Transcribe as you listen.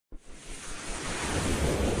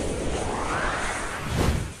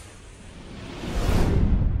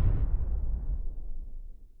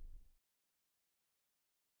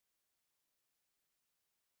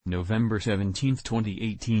November 17,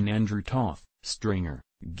 2018. Andrew Toth, Stringer,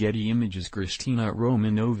 Getty Images. Kristina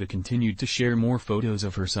Romanova continued to share more photos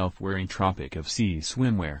of herself wearing Tropic of Sea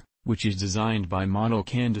swimwear, which is designed by model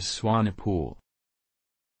Candice Swanepoel.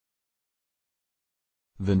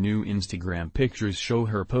 The new Instagram pictures show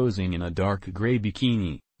her posing in a dark gray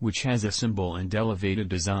bikini, which has a simple and elevated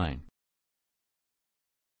design.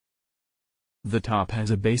 The top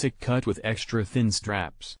has a basic cut with extra thin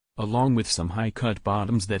straps, along with some high-cut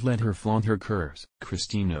bottoms that let her flaunt her curves.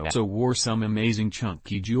 Kristina also wore some amazing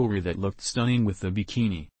chunky jewelry that looked stunning with the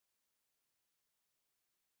bikini.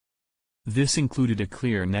 This included a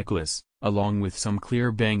clear necklace, along with some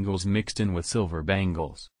clear bangles mixed in with silver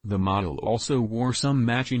bangles. The model also wore some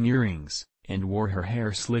matching earrings, and wore her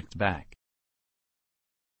hair slicked back.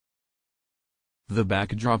 The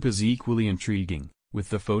backdrop is equally intriguing, with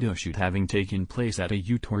the photoshoot having taken place at a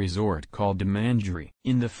Utah resort called Manjari.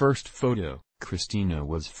 In the first photo, Kristina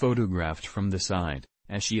was photographed from the side,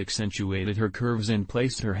 as she accentuated her curves and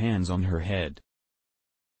placed her hands on her head.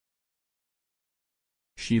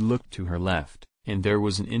 She looked to her left, and there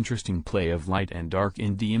was an interesting play of light and dark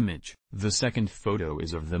in the image. The second photo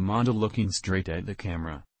is of the model looking straight at the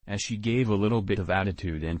camera, as she gave a little bit of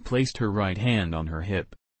attitude and placed her right hand on her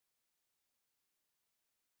hip.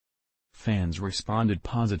 Fans responded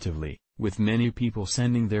positively, with many people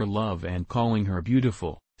sending their love and calling her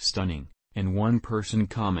beautiful, stunning, and one person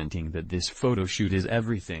commenting that this photo shoot is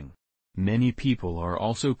everything. Many people are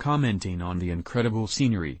also commenting on the incredible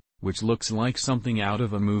scenery, which looks like something out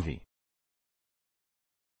of a movie.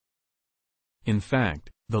 In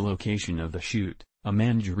fact, the location of the shoot, a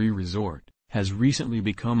Manjari resort, has recently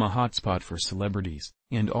become a hotspot for celebrities,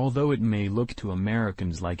 and although it may look to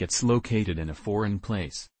Americans like it's located in a foreign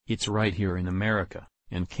place, it's right here in America,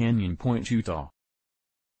 in Canyon Point, Utah.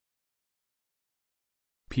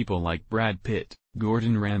 People like Brad Pitt,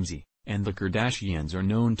 Gordon Ramsay, and the Kardashians are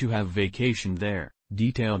known to have vacationed there,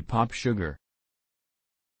 detailed Pop Sugar.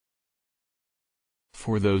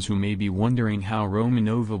 For those who may be wondering how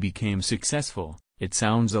Romanova became successful, it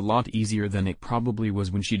sounds a lot easier than it probably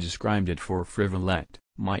was when she described it for Frivolette.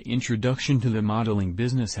 My introduction to the modeling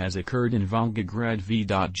business has occurred in Volgograd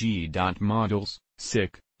v.g. Models,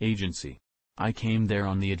 agency. I came there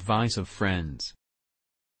on the advice of friends.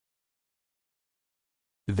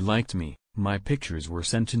 They liked me, my pictures were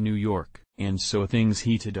sent to New York, and so things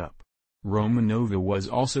heated up. Romanova was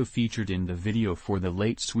also featured in the video for the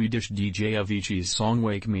late Swedish DJ Avicii's song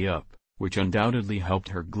Wake Me Up, which undoubtedly helped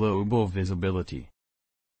her global visibility.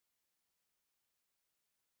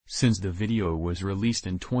 Since the video was released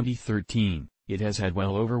in 2013, it has had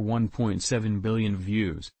well over 1.7 billion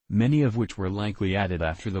views, many of which were likely added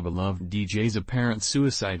after the beloved DJ's apparent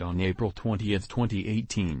suicide on April 20,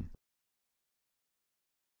 2018.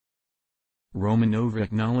 Romanova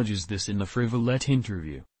acknowledges this in the Frivolette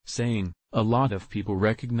interview, saying, "A lot of people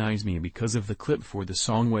recognize me because of the clip for the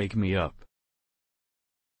song Wake Me Up.